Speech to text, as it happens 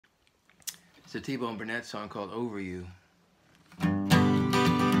It's a T-Bone Burnett song called Over You.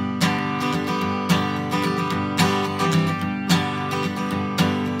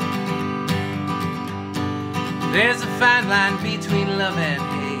 There's a fine line between love and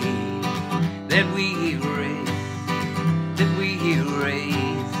hate that we erase,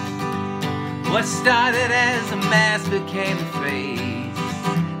 What started as a mask became a face,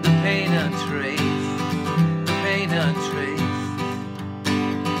 the pain untraced,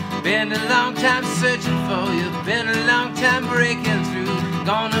 Been a long time searching for you, been a long time breaking through,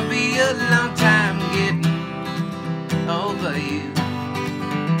 gonna be a long time getting over you.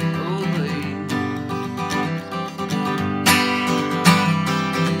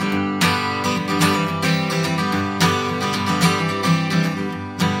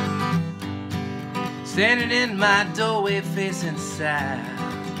 Standing in my doorway facing south,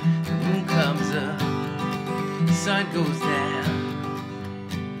 the moon comes up, the sun goes down,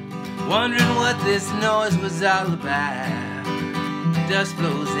 wondering what this noise was all about. Dust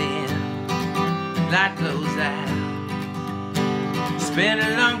blows in, light goes out. Spent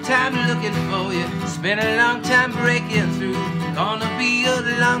a long time looking for you, spent a long time breaking through, gonna be a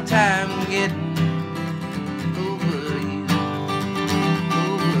long time getting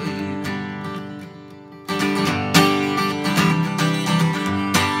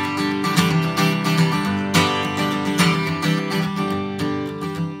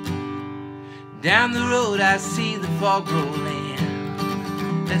Down the road I see the fog rolling,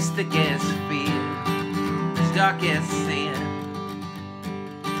 as thick as fear, as dark as sin.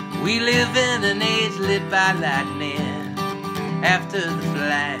 We live in an age lit by lightning, after the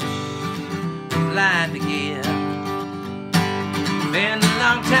flash, we're blind again. Been a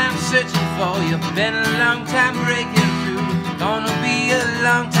long time searching for you, been a long time breaking through, gonna be a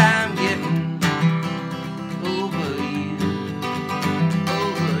long time getting